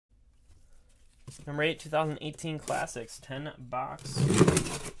Number 8, 2018 Classics, 10 box,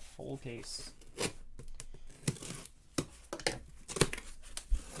 full case.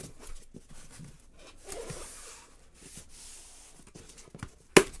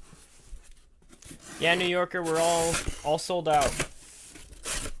 Yeah, New Yorker, we're all sold out.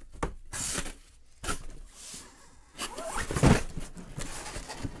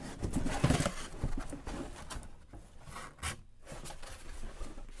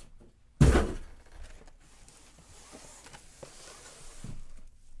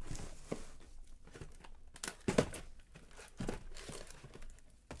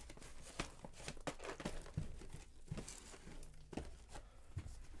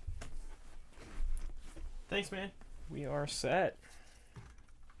 Thanks, man. We are set.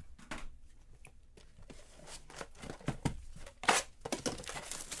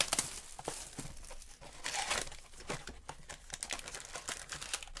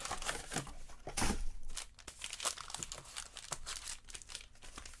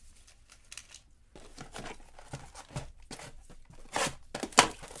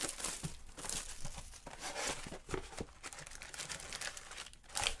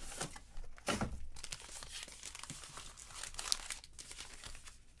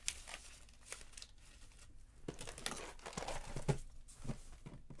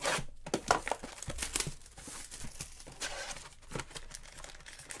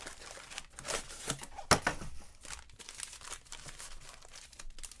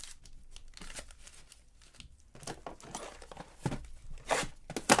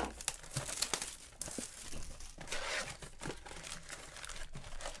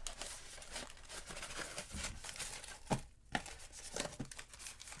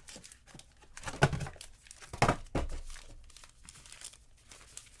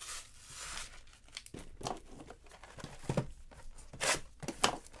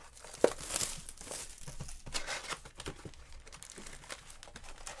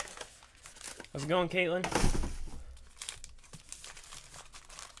 How's it going, Caitlin?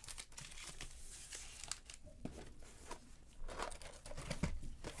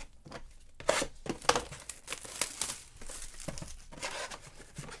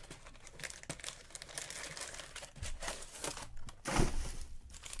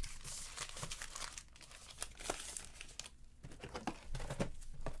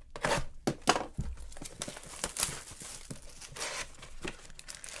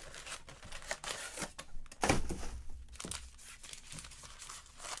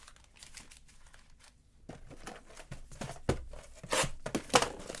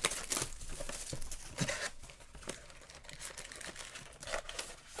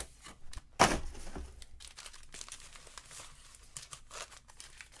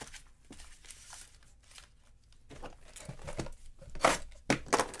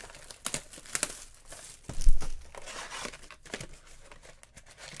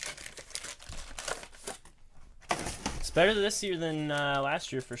 It's better this year than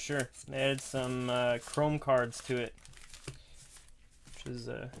last year for sure. They added some chrome cards to it, which is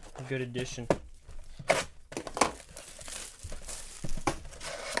a good addition.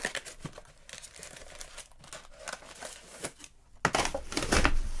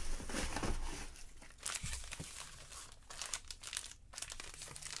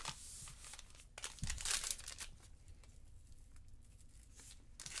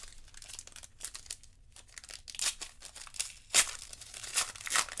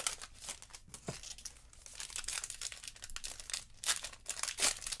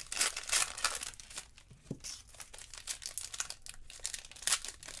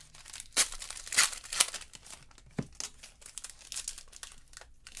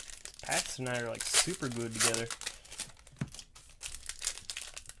 Pax and I are like super glued together.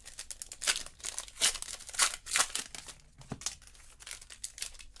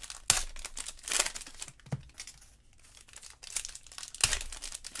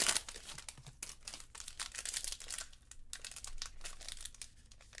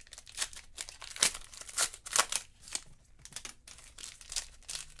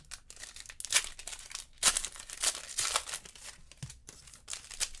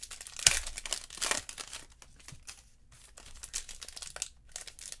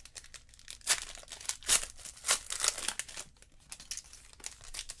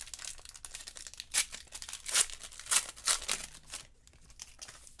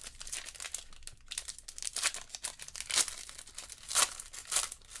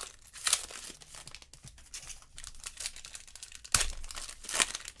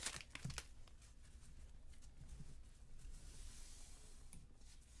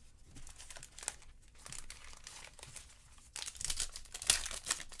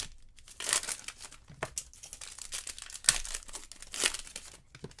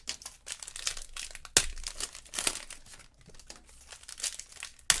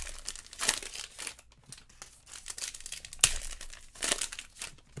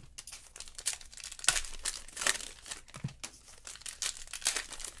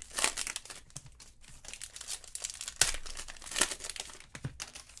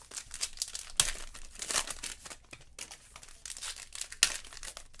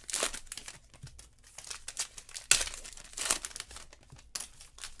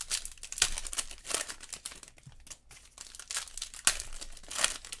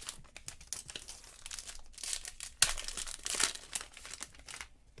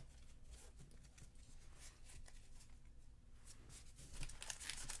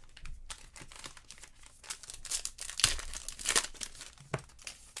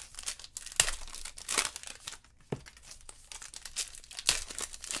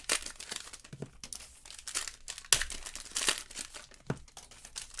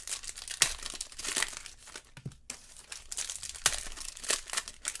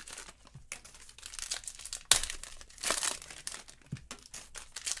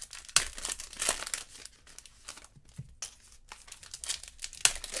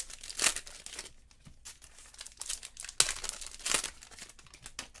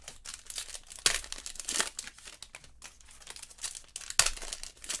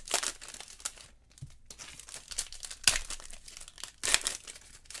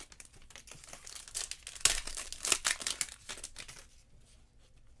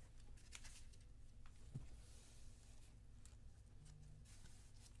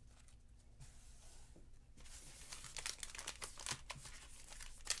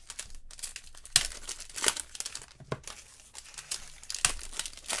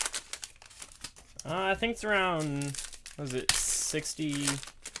 think it's around, what is it, 60,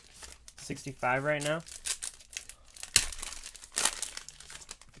 65 right now.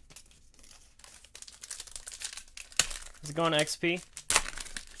 Is it going XP?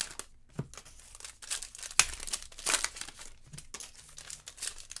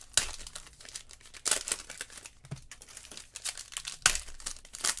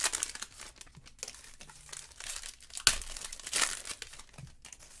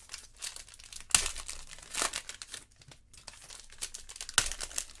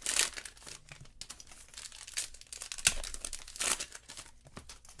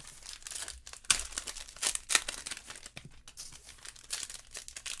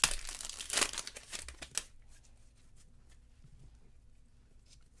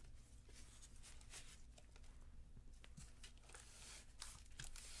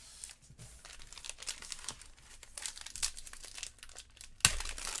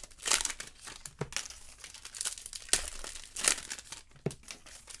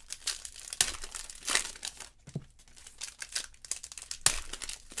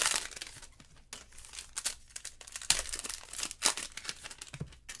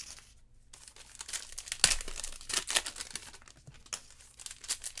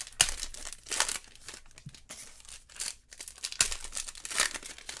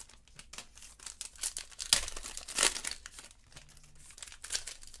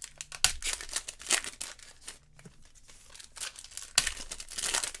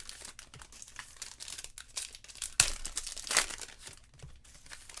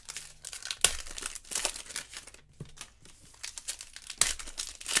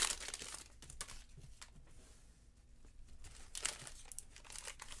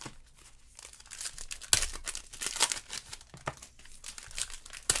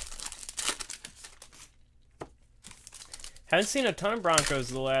 Haven't seen a ton of Broncos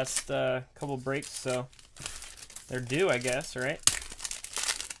the last couple breaks, so they're due, I guess, right?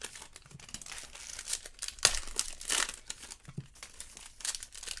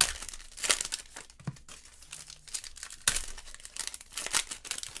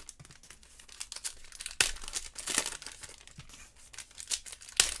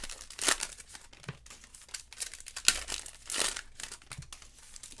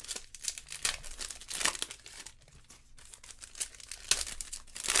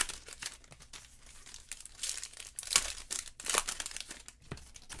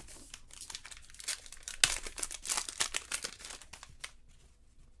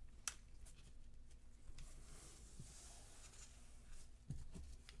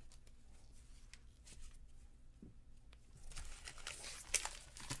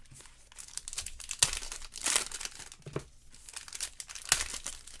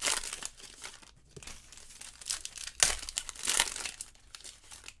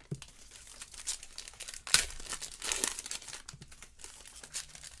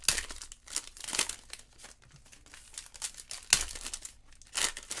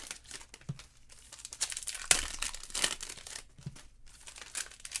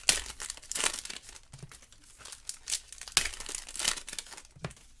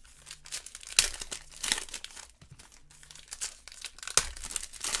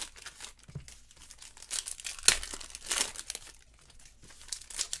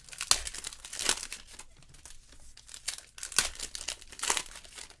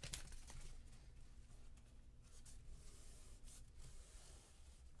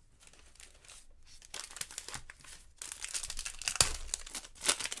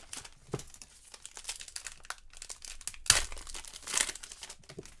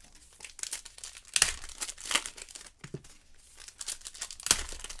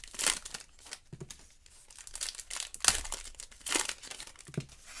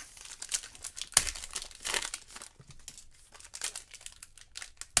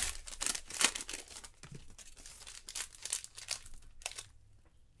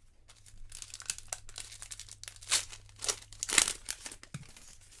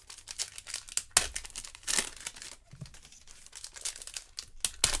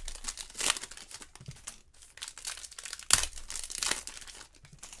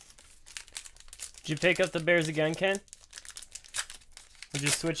 Did you pick up the Bears again, Ken? Or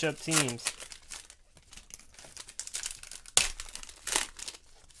just switch up teams?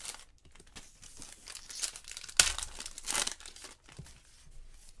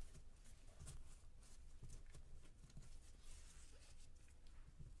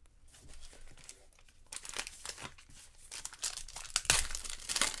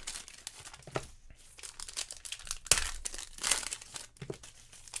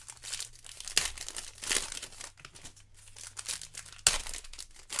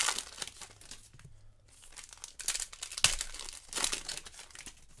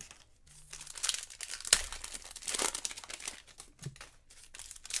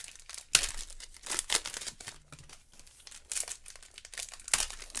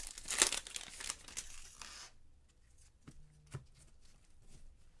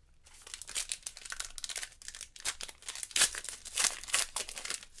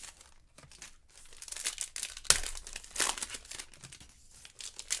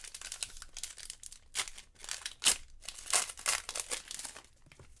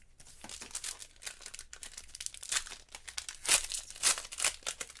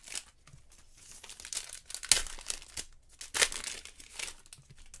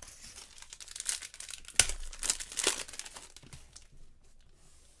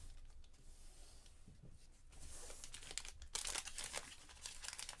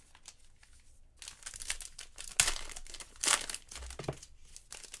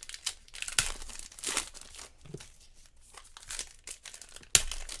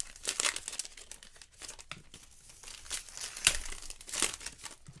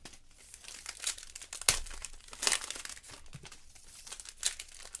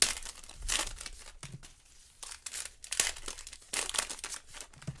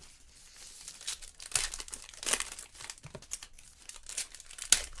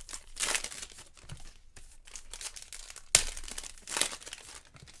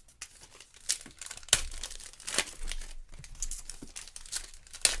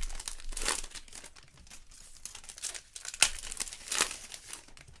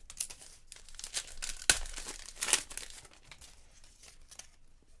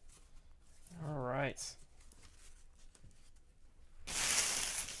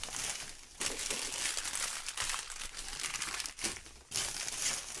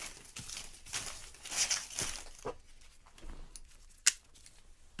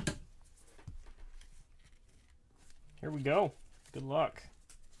 Here we go. Good luck.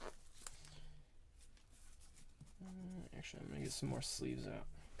 Actually, I'm going to get some more sleeves out.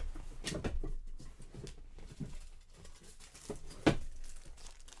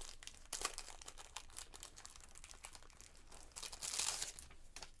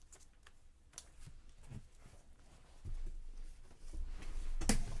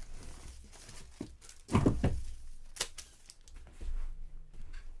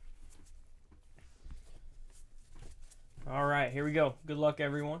 All right, here we go. Good luck,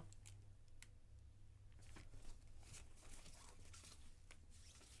 everyone.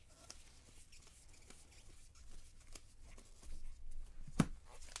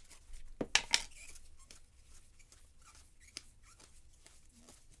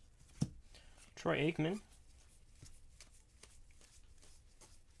 Troy Aikman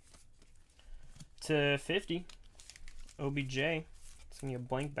 /50. OBJ. It's going to be a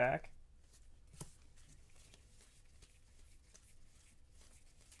blank back.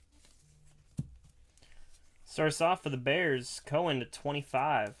 Starts off for the Bears, Cohen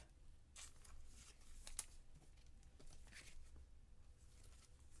 /25.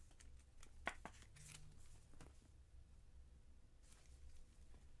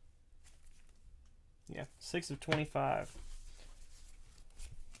 Yeah, 6/25.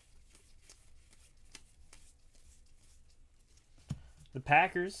 The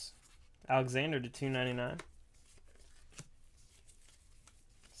Packers, Alexander /299.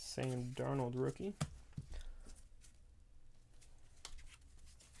 Sam Darnold rookie.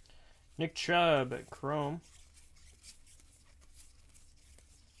 Nick Chubb at Chrome.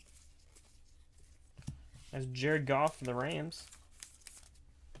 That's Jared Goff for the Rams.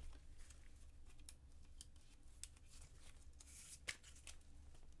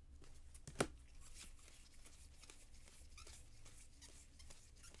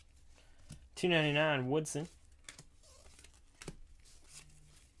 $2.99 Woodson.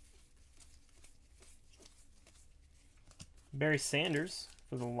 Barry Sanders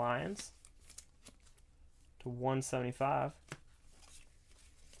for the Lions /175.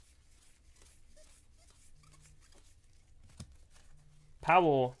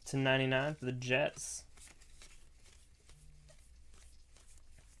 Powell /99 for the Jets.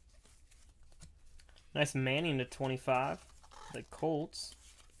 Nice Manning /25 for the Colts.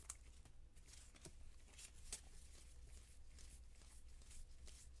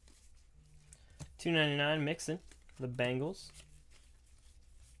 $2.99 Mixon for the Bengals.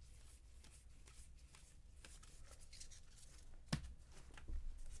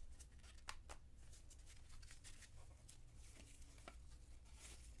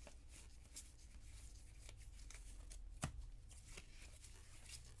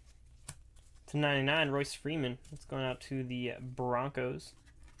 /99 Royce Freeman. It's going out to the Broncos.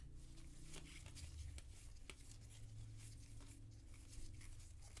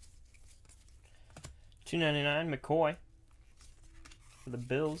 $2.99 McCoy for the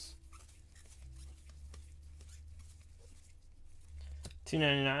Bills.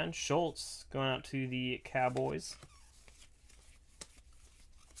 $2.99 Schultz going out to the Cowboys.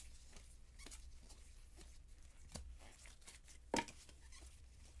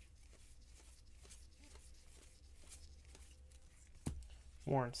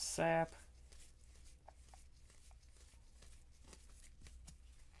 Warren Sapp.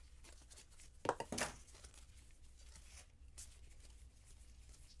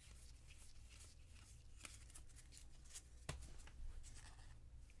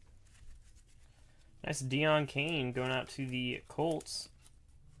 Nice Deion Kane going out to the Colts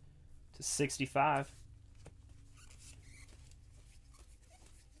 /65.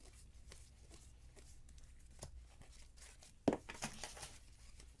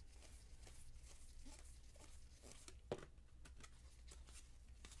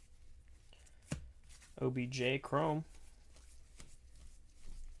 OBJ Chrome.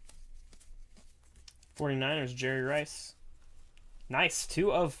 49ers Jerry Rice. Nice,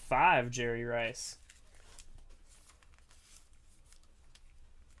 2/5 Jerry Rice.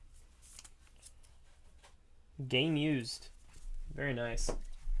 Game used. Very nice.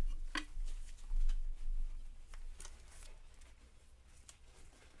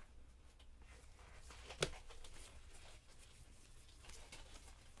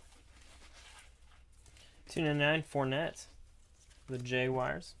 $2.99 Fournette. The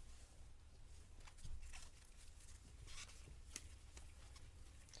Jaguars.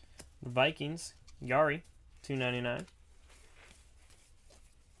 The Vikings. Yari. $2.99.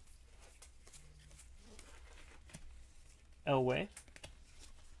 Elway.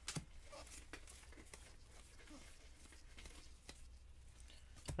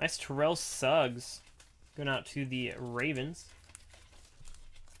 Nice Terrell Suggs Going out to the Ravens.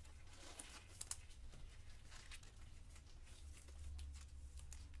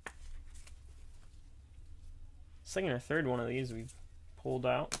 Second or third one of these we've pulled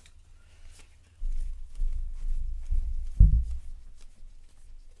out.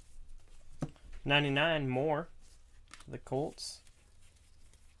 $99 more for the Colts.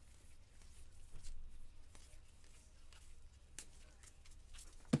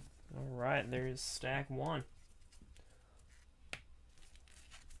 All right, there's stack one.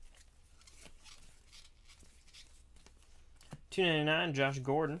 $2.99 Josh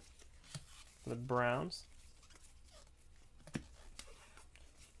Gordon for the Browns.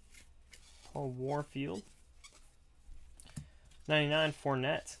 Paul Warfield. $99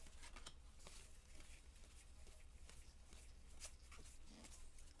 Fournette.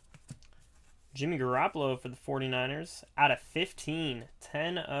 Jimmy Garoppolo for the 49ers out of 15.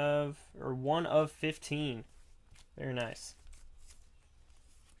 1 of 15. Very nice.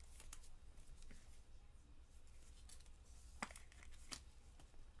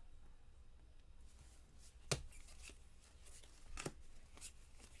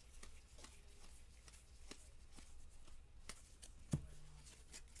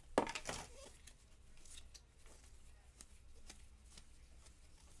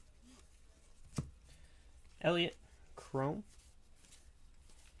 Elliott, Chrome.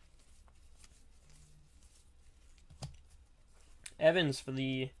 Evans for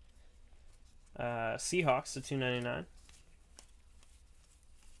the Seahawks to $2.99.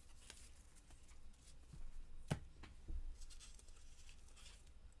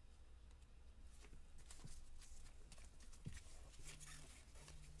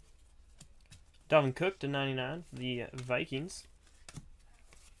 Dalvin Cook to $99 for the Vikings.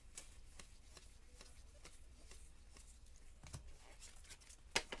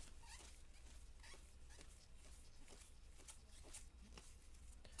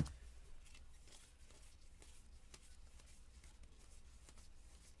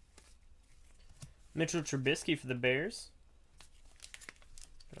 Mitchell Trubisky for the Bears.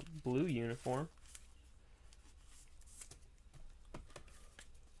 Got a blue uniform.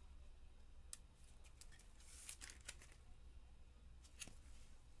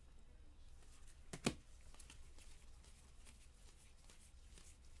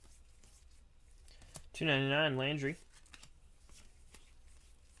 $2.99 Landry.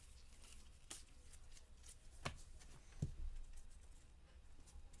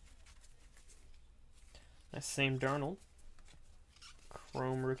 That's Sam Darnold.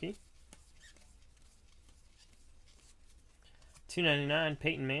 Chrome rookie. $2.99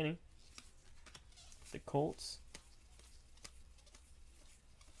 Peyton Manning. The Colts.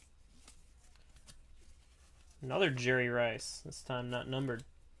 Another Jerry Rice, this time not numbered.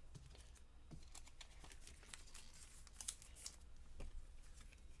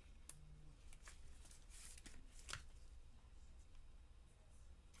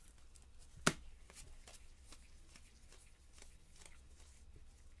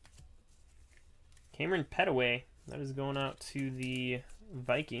 Cameron Petaway, that is going out to the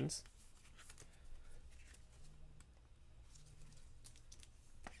Vikings.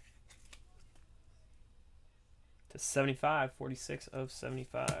 To 75, 46 of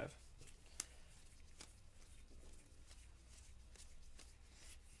 75.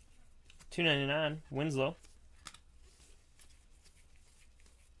 $2.99 Winslow.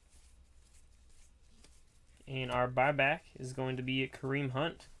 And our buyback is going to be Kareem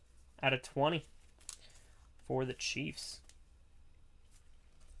Hunt out of 20 for the Chiefs.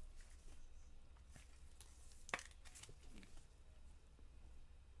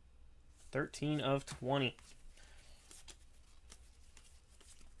 $13 of 20.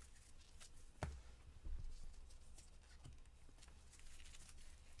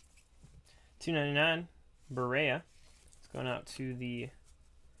 $2.99 Berea. It's going out to the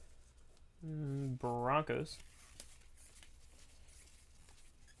Broncos.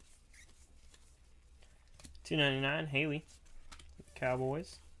 $2.99 Haley,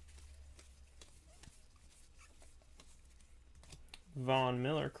 Cowboys. Von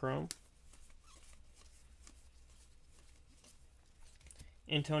Miller Chrome.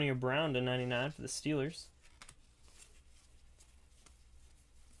 Antonio Brown to $99 for the Steelers.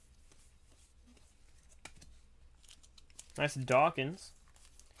 Nice Dawkins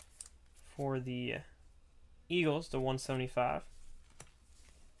for the Eagles to $175.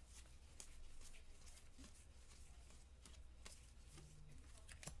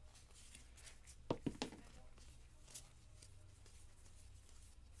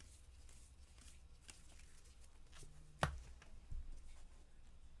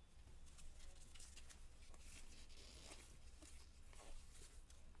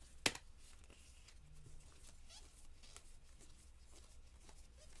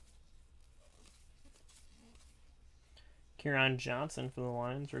 Kieran Johnson for the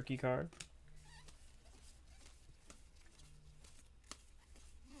Lions, rookie card.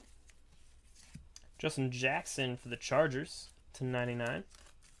 Justin Jackson for the Chargers /99.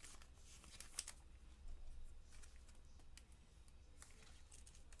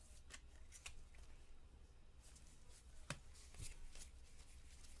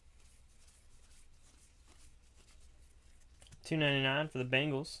 $2.99 for the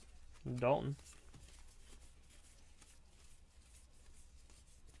Bengals, Dalton.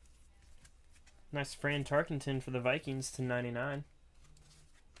 Nice Fran Tarkenton for the Vikings /99.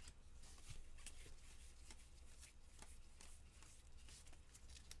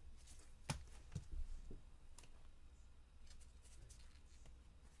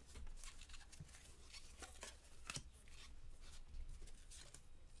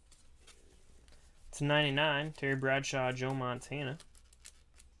 /99, Terry Bradshaw, Joe Montana.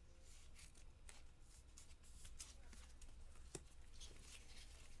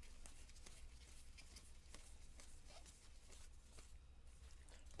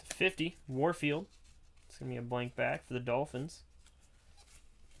 /50, Warfield. It's going to be a blank back for the Dolphins.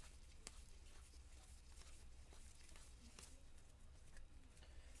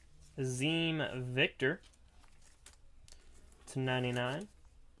 Azim Victor /99.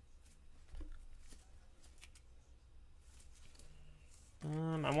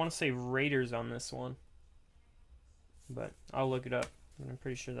 I want to say Raiders on this one, but I'll look it up. I'm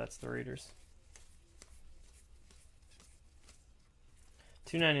pretty sure that's the Raiders.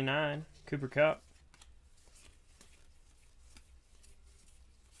 $2.99, Cooper Kupp.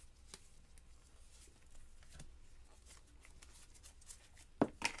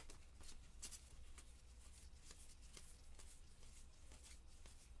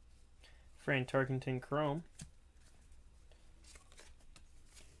 Fran Tarkenton Chrome.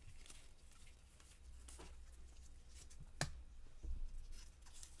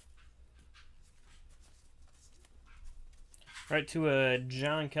 Right to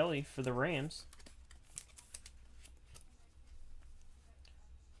John Kelly for the Rams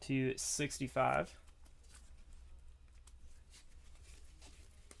 /65.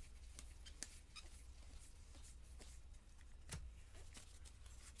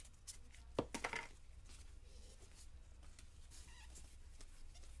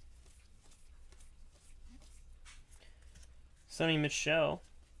 Sonny Michel.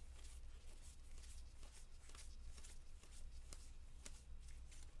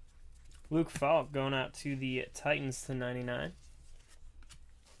 Luke Falk going out to the Titans /99.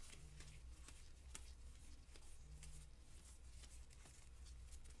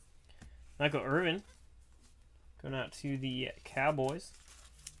 Michael Irvin going out to the Cowboys.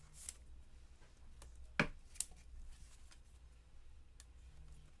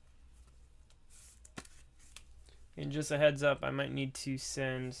 And just a heads up, I might need to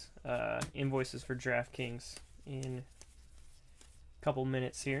send invoices for DraftKings in a couple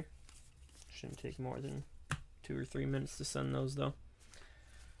minutes here. Shouldn't take more than 2 or 3 minutes to send those, though.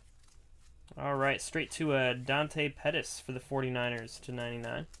 All right, straight to Dante Pettis for the 49ers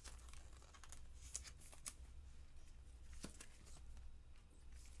 /99.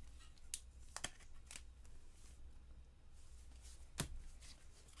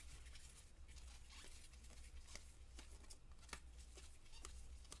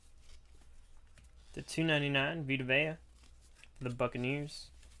 The $2.99, Vita Vea for the Buccaneers.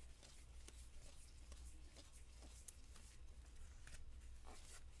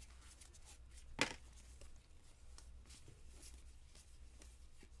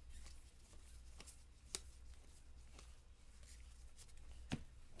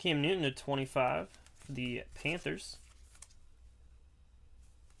 Cam Newton /25 for the Panthers.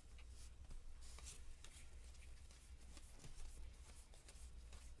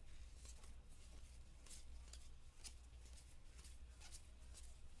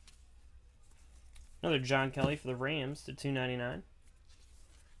 Another John Kelly for the Rams /299.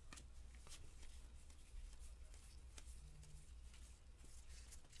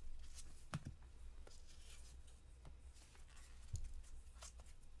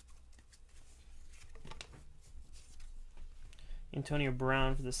 Antonio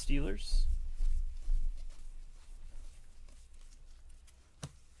Brown for the Steelers.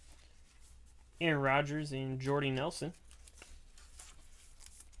 Aaron Rodgers and Jordy Nelson.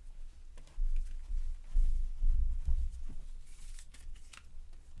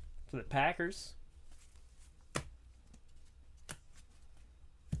 For the Packers.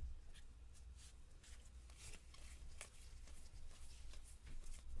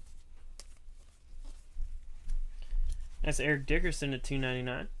 That's Eric Dickerson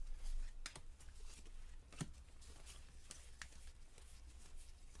 /299.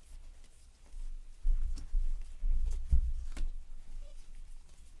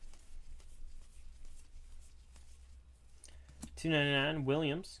 $2.99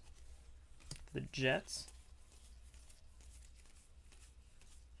 Williams for the Jets.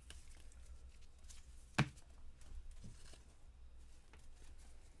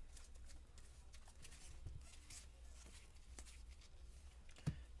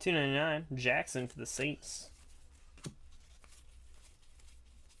 $2.99 Jackson for the Saints.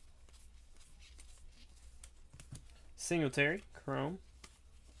 Singletary, Chrome.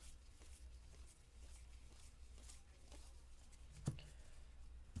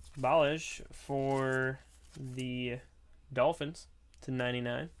 Balaj for the Dolphins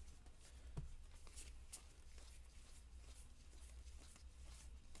 /99.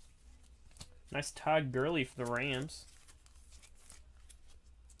 Nice Todd Gurley for the Rams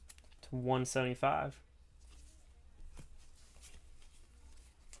 /175.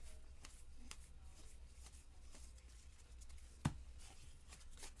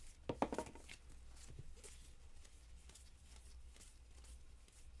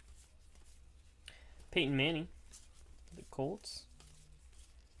 Peyton Manning for the Colts.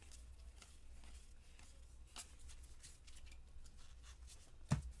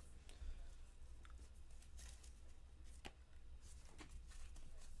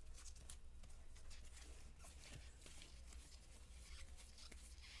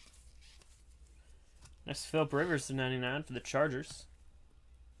 Nice Philip Rivers /99 for the Chargers.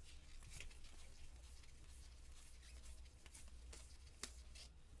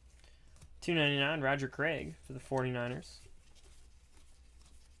 $2.99 Roger Craig for the 49ers.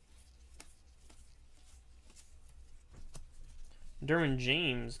 Derwin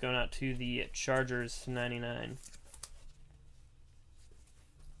James going out to the Chargers /99.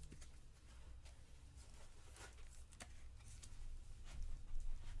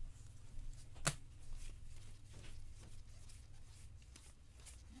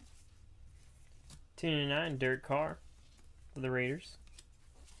 $2.99 Derek Carr for the Raiders.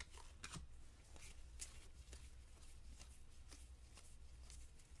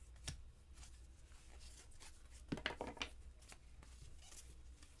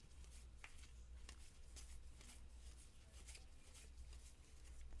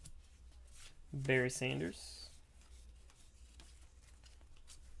 Barry Sanders.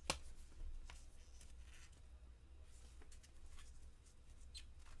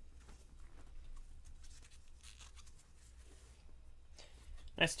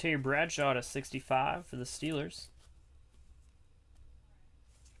 Nice Terry Bradshaw /65 for the Steelers.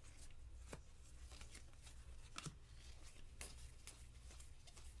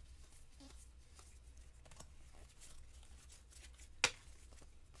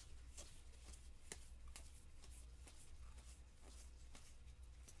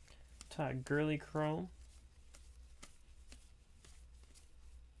 Todd Gurley Chrome.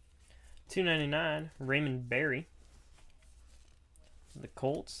 $2.99 Raymond Berry for the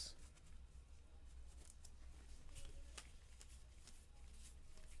Colts.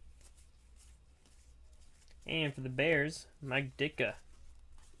 And for the Bears, Mike Ditka.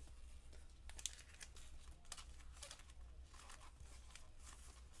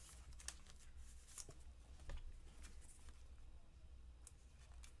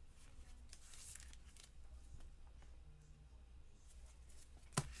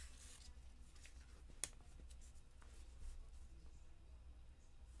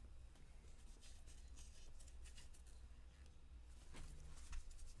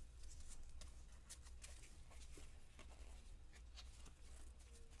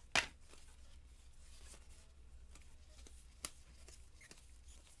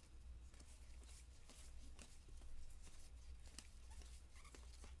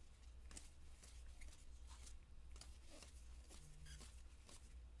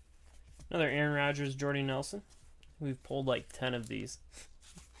 Another Aaron Rodgers, Jordy Nelson. We've pulled like 10 of these.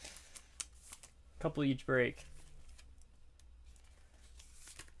 A couple each break.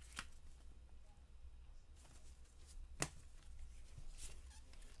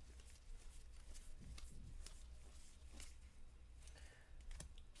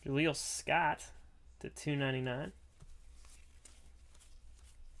 Jaleel Scott /299.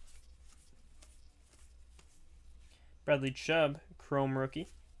 Bradley Chubb, Chrome rookie.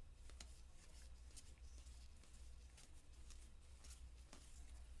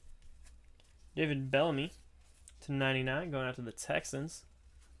 David Bellamy /99 going out to the Texans.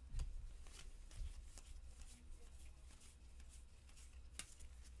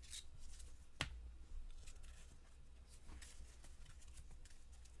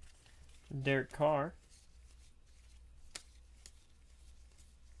 Derek Carr.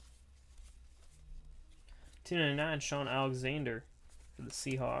 $2.99 Sean Alexander for the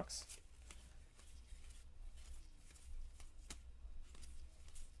Seahawks.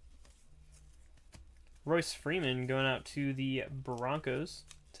 Royce Freeman going out to the Broncos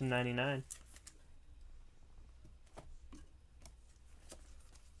 /99.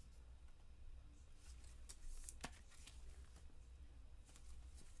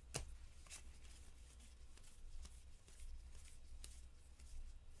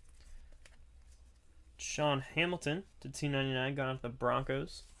 Sean Hamilton /299 going out to the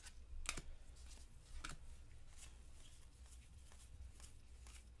Broncos.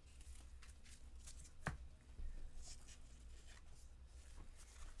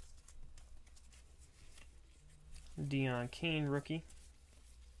 Deion Kane rookie.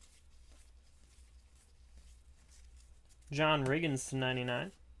 John Riggins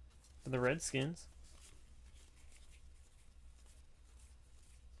 /99 for the Redskins.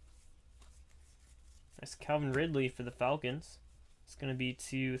 Nice Calvin Ridley for the Falcons. It's going to be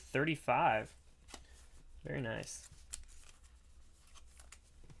 /35. Very nice.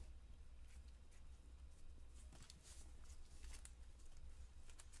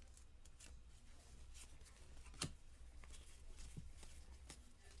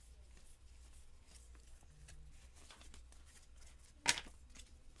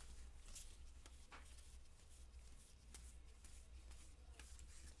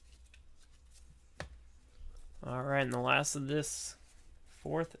 All right, and the last of this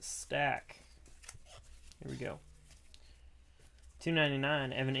fourth stack. Here we go.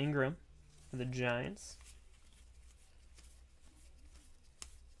 /299 Evan Ingram for the Giants.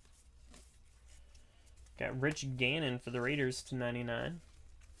 Got Rich Gannon for the Raiders /99.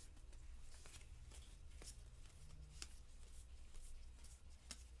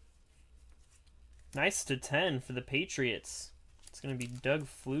 Nice /10 for the Patriots. It's going to be Doug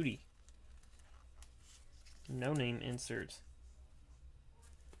Flutie. No name insert.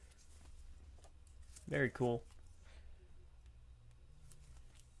 Very cool.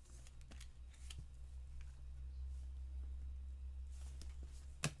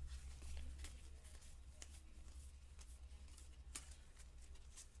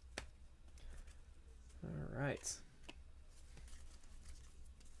 All right.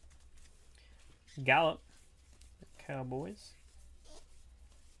 Gallup, Cowboys.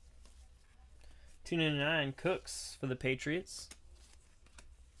 /299 Cooks for the Patriots.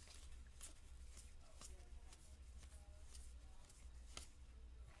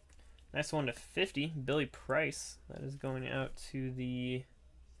 Nice one /50, Billy Price. That is going out to the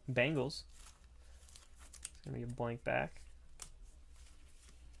Bengals. It's going to be a blank back.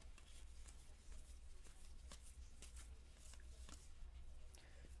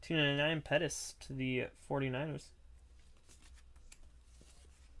 /299 Pettis to the 49ers.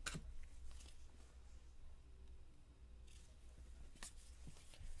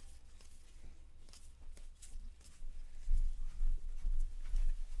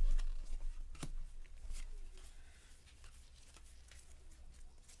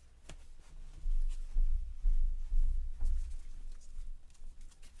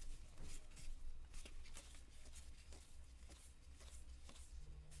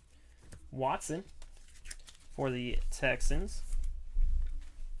 Watson for the Texans.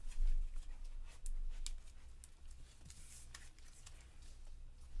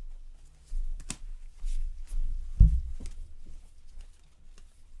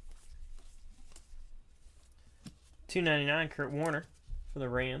 $2.99 Kurt Warner for the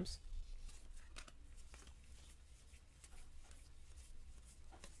Rams.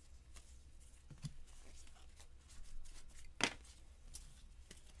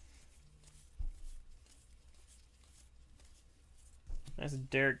 Nice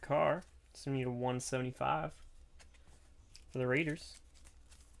Derek Carr. It's going to be a 175 for the Raiders.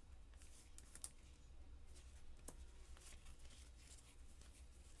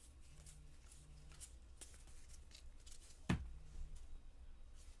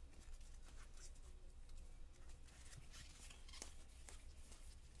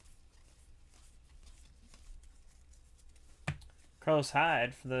 Carlos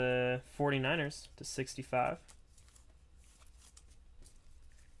Hyde for the 49ers /65.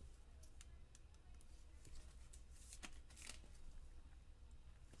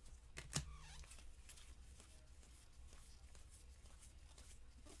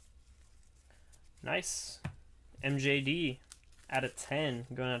 Nice. MJD out of 10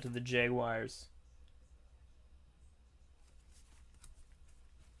 going out to the Jaguars.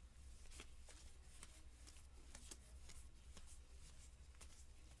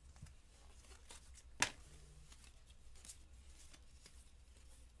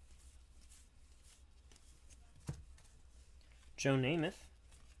 Joe Namath.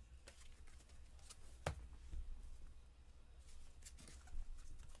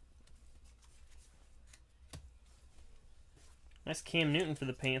 Nice Cam Newton for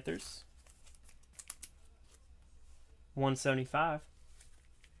the Panthers. 175.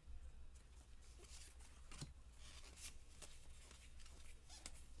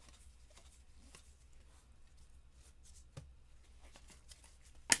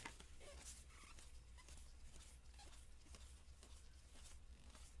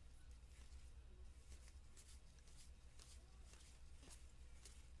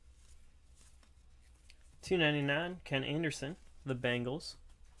 $2.99, Ken Anderson, the Bengals.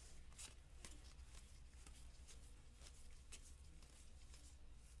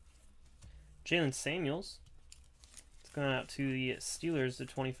 Jalen Samuels. It's going out to the Steelers to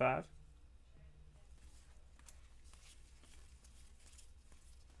 25.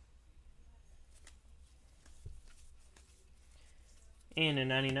 And a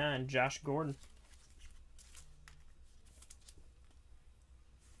 99, Josh Gordon.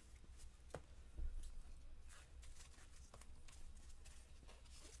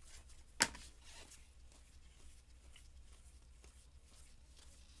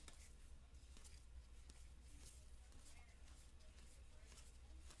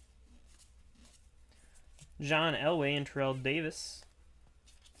 John Elway and Terrell Davis.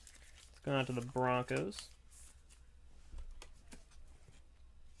 It's going out to the Broncos.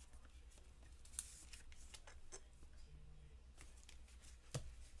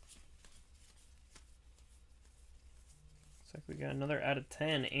 Looks like we got another out of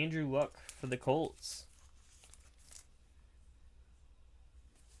 10. Andrew Luck for the Colts.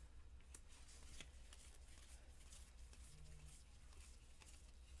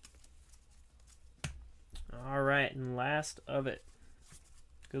 All right, and last of it.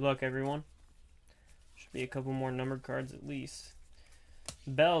 Good luck, everyone. Should be a couple more numbered cards at least.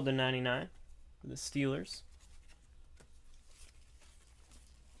 Bell to 99 for the Steelers.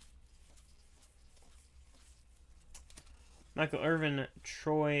 Michael Irvin,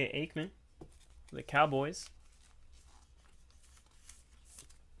 Troy Aikman for the Cowboys.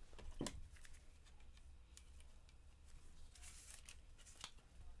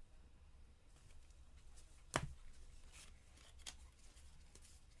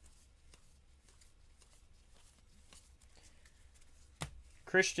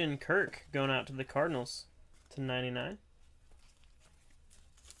 Christian Kirk going out to the Cardinals to 99.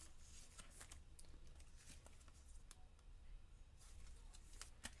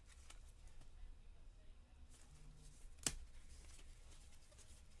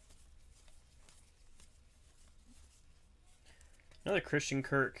 Another Christian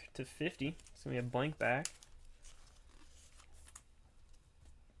Kirk to 50. It's going to be a blank back.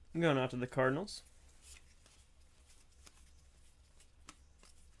 Going out to the Cardinals.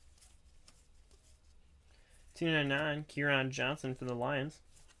 $2.99, Kieran Johnson for the Lions.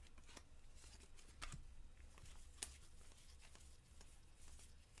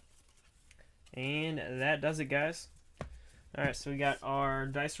 And that does it, guys. Alright, so we got our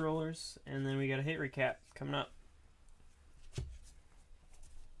dice rollers, and then we got a hit recap coming up.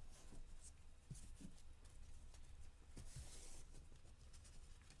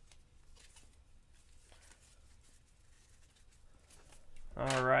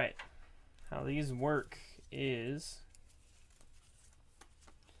 Alright, how these work is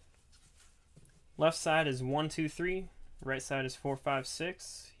left side is 1, 2, 3, right side is 4, 5,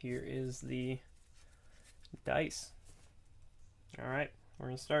 6. Here is the dice. Alright, we're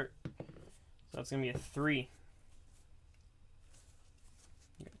gonna start. So that's gonna be a 3.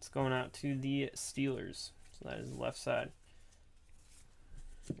 It's going out to the Steelers. So that is the left side.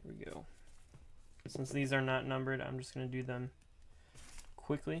 Here we go. Since these are not numbered, I'm just gonna do them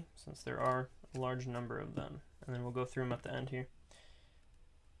quickly since there are a large number of them, and then we'll go through them at the end here.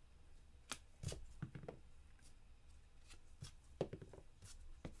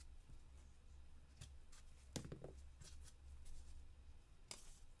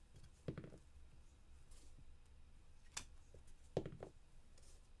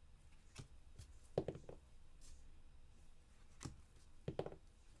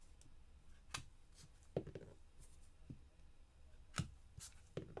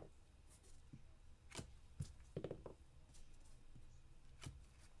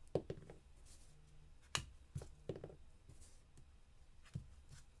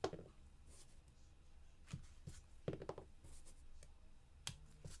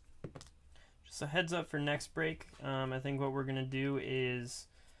 So heads up for next break. I think what we're going to do is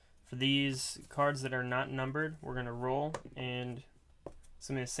for these cards that are not numbered, we're going to roll, and it's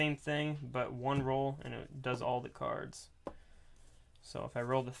going to be the same thing, but one roll, and it does all the cards. So if I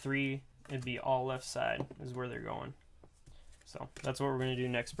roll the 3, it'd be all left side is where they're going. So that's what we're going to do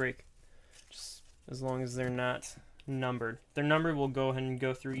next break. Just as long as they're not numbered. If they're numbered, we'll go ahead and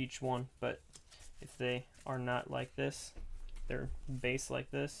go through each one, but if they are not like this, they're base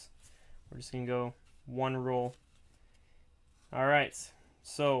like this, we're just going to go one roll. Alright,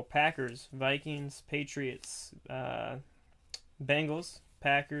 so Packers, Vikings, Patriots, Bengals,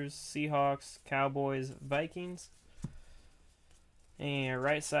 Packers, Seahawks, Cowboys, Vikings. And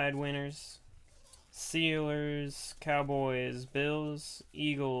right side winners, Steelers, Cowboys, Bills,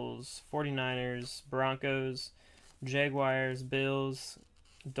 Eagles, 49ers, Broncos, Jaguars, Bills,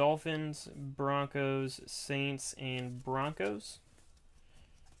 Dolphins, Broncos, Saints, and Broncos.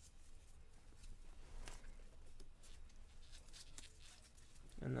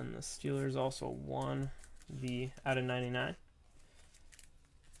 And then the Steelers also won the out of 99.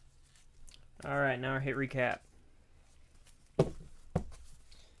 Alright, now our hit recap.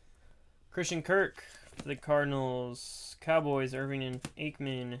 Christian Kirk for the Cardinals. Cowboys, Irving and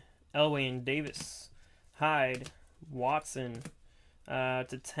Aikman. Elway and Davis. Hyde. Watson.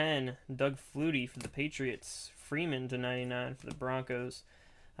 To 10, Doug Flutie for the Patriots. Freeman to 99 for the Broncos.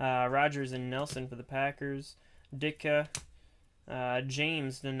 Rodgers and Nelson for the Packers. Ditka.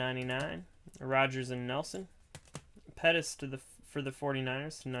 James to 99. Rodgers and Nelson. Pettis for the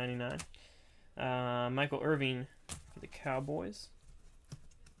 49ers to 99. Michael Irving for the Cowboys.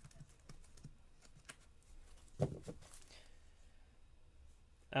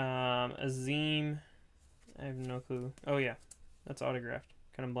 Azim, I have no clue. Oh yeah, that's autographed.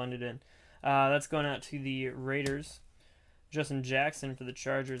 Kind of blended in. That's going out to the Raiders. Justin Jackson for the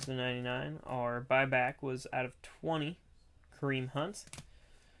Chargers to 99. Our buyback was out of 20. Kareem Hunt.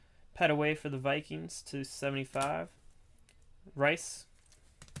 Petaway for the Vikings to 75. Rice.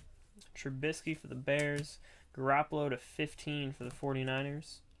 Trubisky for the Bears. Garoppolo to 15 for the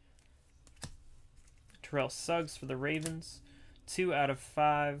 49ers. Terrell Suggs for the Ravens. 2 out of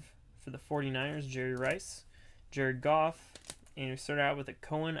 5 for the 49ers. Jerry Rice. Jared Goff. And we started out with a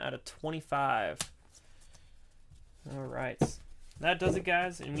Cohen out of 25. Alright. That does it,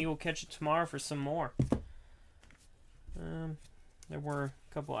 guys. And we will catch you tomorrow for some more. There were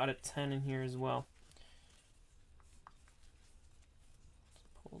a couple out of 10 in here as well.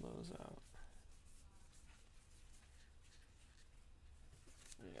 Let's pull those out.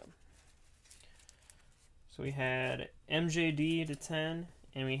 There you go. So we had MJD to 10,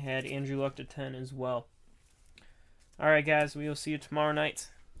 and we had Andrew Luck to 10 as well. Alright, guys, we will see you tomorrow night.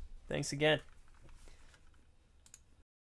 Thanks again.